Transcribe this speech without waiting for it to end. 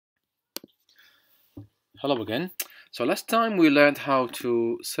Hello again. So last time we learned how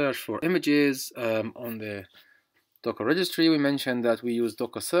to search for images on the Docker registry. We mentioned that we use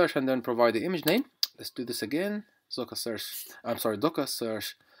Docker search and then provide the image name. Let's do this again. Docker search. Docker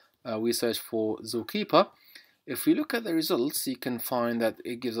search. We search for Zookeeper. If we look at the results, you can find that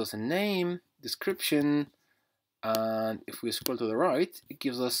it gives us a name, description, and if we scroll to the right, it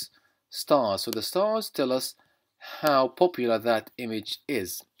gives us stars. So the stars tell us how popular that image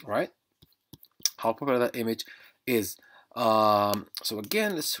is, right? How popular that image is. So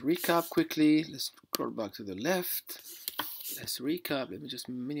again, let's recap quickly. Let's scroll back to the left. Let's recap. Let me just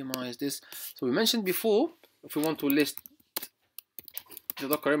minimize this. So we mentioned before, if we want to list the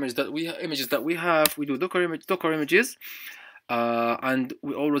Docker images that we have, we do Docker images, and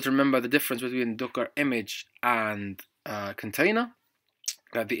we always remember the difference between Docker image and container.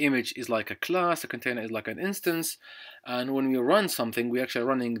 That the image is like a class, the container is like an instance, and when we run something, we're actually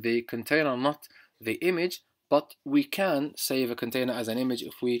running the container, not the image, but we can save a container as an image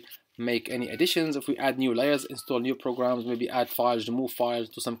if we make any additions, if we add new layers, install new programs, maybe add files, remove files,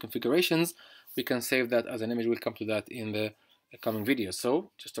 do some configurations, we can save that as an image. We'll come to that in the coming video.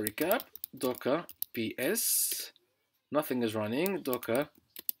 So just to recap, Docker ps, nothing is running, Docker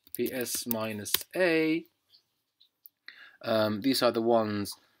ps -a. These are the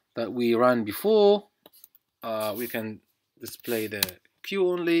ones that we ran before. We can display the queue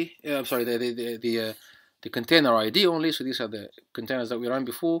only. The container ID only. So these are the containers that we ran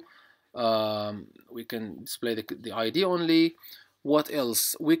before. We can display the ID only. What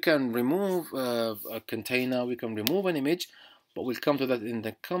else? We can remove a container. We can remove an image, but we'll come to that in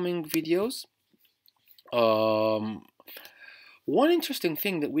the coming videos. One interesting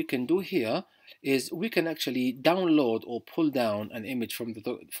thing that we can do here is we can actually download or pull down an image from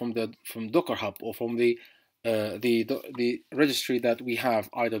Docker Hub or from the registry that we have,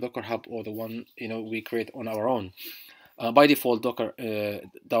 either Docker Hub or the one we create on our own. By default, Docker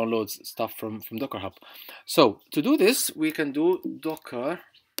downloads stuff from Docker Hub. So to do this, we can do Docker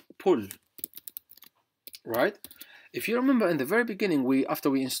pull. Right? If you remember in the very beginning, after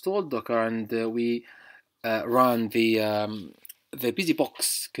we installed Docker and we ran the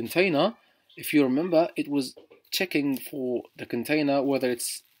BusyBox container, if you remember, it was checking for the container whether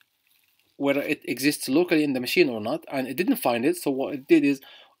it exists locally in the machine or not, and it didn't find it. So what it did is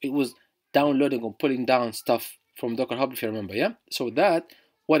it was downloading or pulling down stuff from Docker Hub, if you remember, yeah. So that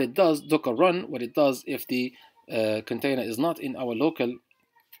what it does, Docker run, what it does if the container is not in our local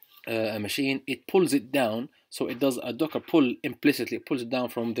machine, it pulls it down. So it does a Docker pull implicitly. It pulls it down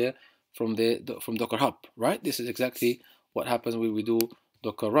from Docker Hub, right? This is exactly what happens when we do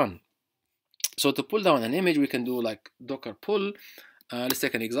Docker run. So to pull down an image, we can do like Docker pull. Let's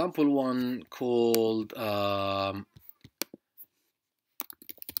take an example one called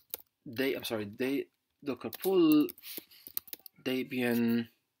Docker pull Debian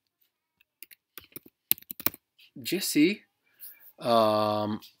Jesse.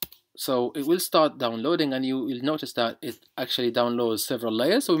 So it will start downloading, and you will notice that it actually downloads several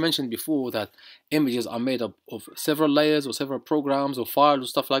layers. So we mentioned before that images are made up of several layers or several programs or files or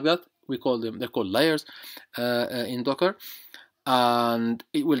stuff like that. They're called layers in Docker, and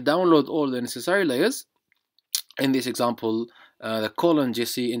it will download all the necessary layers. In this example, the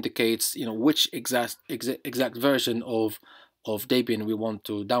 :jc indicates which exact version of Debian we want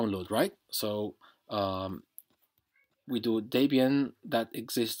to download, right? So we do Debian that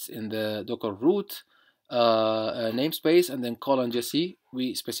exists in the Docker root namespace, and then :jc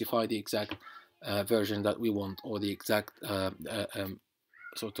we specify the exact version that we want, or the exact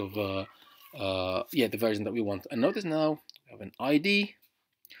the version that we want. And notice now we have an ID.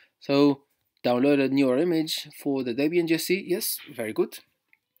 So download a newer image for the Debian Jesse. Yes, very good.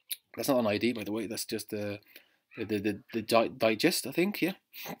 That's not an ID, by the way. That's just the digest, I think. Yeah.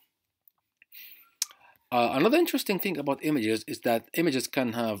 Another interesting thing about images is that images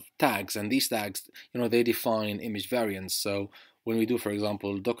can have tags, and these tags, they define image variants. So when we do, for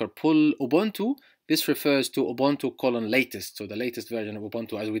example, Docker pull Ubuntu, this refers to Ubuntu :latest, so the latest version of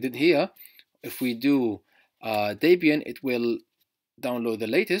Ubuntu, as we did here. If we do Debian, it will download the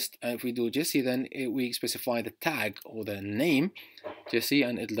latest, and if we do Jesse, then we specify the tag or the name Jesse,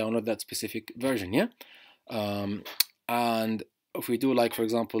 and it'll download that specific version. Yeah. And if we do, like, for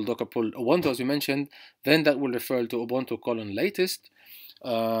example, Docker pull Ubuntu, as we mentioned, then that will refer to Ubuntu :latest,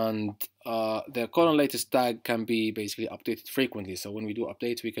 and the :latest tag can be basically updated frequently. So when we do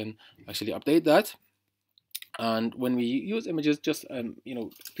updates, we can actually update that. And when we use images, just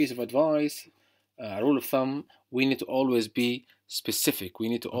piece of advice, a rule of thumb, we need to always be specific. We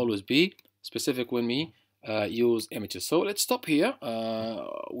need to always be specific when we use images. So let's stop here.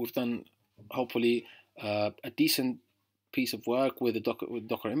 We've done hopefully a decent piece of work with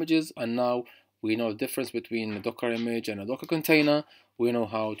Docker images, and now we know the difference between a Docker image and a Docker container. We know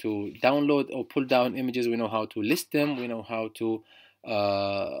how to download or pull down images. We know how to list them. We know how to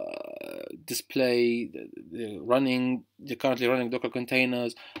display the currently running Docker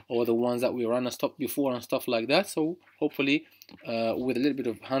containers, or the ones that we ran and stopped before and stuff like that. So hopefully with a little bit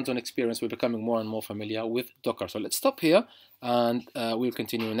of hands-on experience, we're becoming more and more familiar with Docker. So let's stop here, and we'll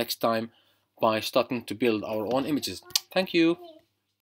continue next time by starting to build our own images. Thank you.